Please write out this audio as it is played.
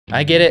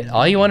I get it,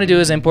 all you want to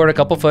do is import a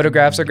couple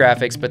photographs or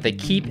graphics, but they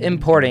keep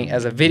importing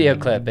as a video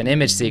clip, an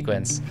image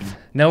sequence.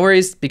 No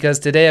worries, because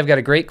today I've got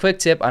a great quick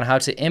tip on how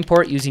to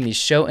import using the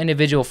Show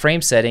Individual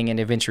Frame setting in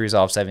DaVinci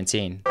Resolve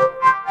 17.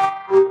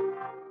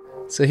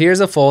 So here's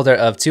a folder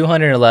of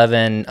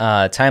 211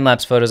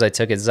 time-lapse photos I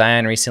took at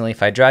Zion recently.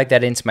 If I drag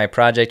that into my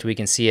project, we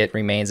can see it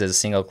remains as a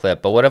single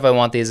clip. But what if I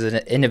want these as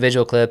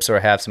individual clips or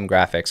have some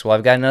graphics? Well,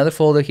 I've got another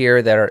folder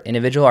here that are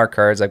individual art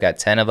cards. I've got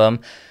 10 of them.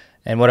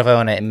 And what if I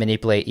want to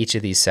manipulate each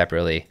of these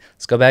separately?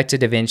 Let's go back to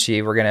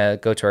DaVinci. We're going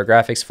to go to our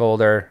graphics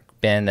folder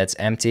bin that's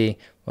empty.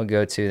 We'll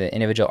go to the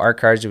individual art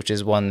cards, which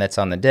is one that's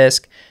on the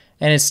disk.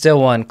 And it's still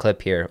one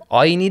clip here.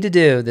 All you need to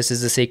do, this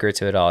is the secret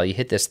to it all. You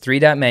hit this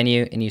three-dot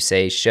menu and you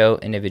say show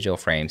individual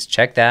frames.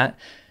 Check that.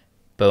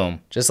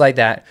 Boom. Just like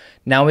that.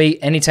 Now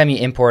anytime you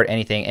import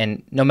anything,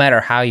 and no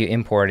matter how you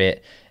import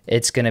it,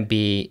 it's going to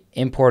be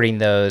importing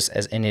those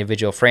as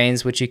individual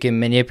frames, which you can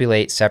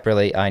manipulate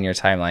separately on your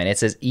timeline.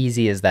 It's as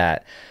easy as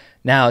that.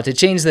 Now, to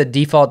change the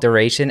default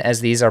duration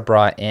as these are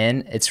brought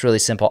in, it's really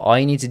simple. All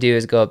you need to do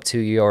is go up to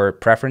your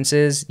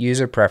preferences,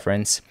 user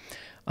preference,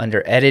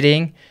 under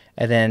editing,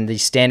 and then the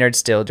standard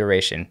still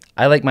duration.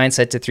 I like mine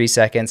set to 3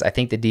 seconds. I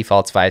think the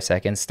default's 5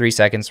 seconds. 3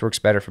 seconds works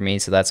better for me,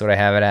 so that's what I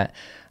have it at.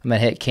 I'm gonna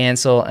hit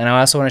cancel, and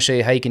I also wanna show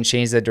you how you can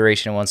change the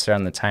duration once they're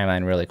on the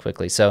timeline really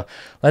quickly. So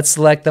let's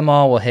select them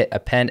all. We'll hit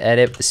append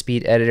edit, the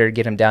speed editor,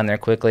 get them down there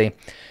quickly.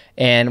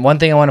 And one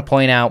thing I wanna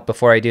point out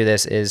before I do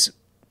this is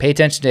pay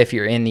attention to if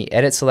you're in the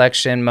edit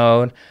selection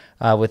mode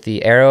with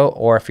the arrow,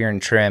 or if you're in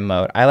trim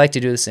mode. I like to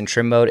do this in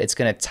trim mode. It's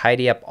gonna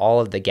tidy up all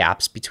of the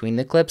gaps between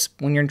the clips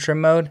when you're in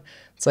trim mode.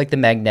 It's like the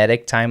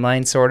magnetic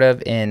timeline sort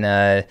of in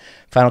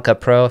Final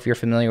Cut Pro, if you're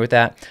familiar with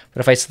that.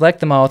 But if I select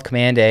them all with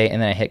Command A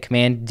and then I hit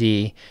Command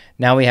D,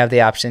 now we have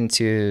the option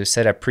to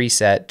set a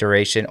preset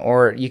duration,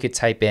 or you could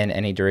type in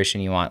any duration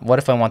you want. What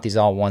if I want these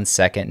all 1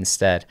 second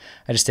instead?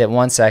 I just hit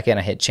 1 second,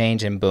 I hit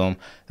change, and boom.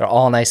 They're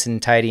all nice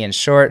and tidy and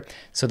short.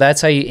 So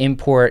that's how you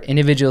import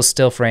individual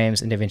still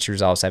frames in DaVinci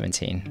Resolve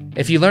 17.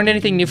 If you learned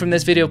anything new from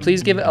this video,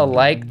 please give it a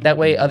like. That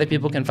way other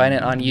people can find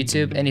it on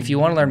YouTube. And if you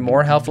want to learn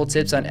more helpful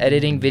tips on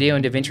editing video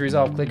in DaVinci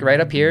Resolve, click right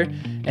up here.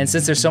 And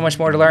since there's so much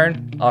more to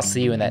learn, I'll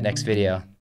see you in that next video.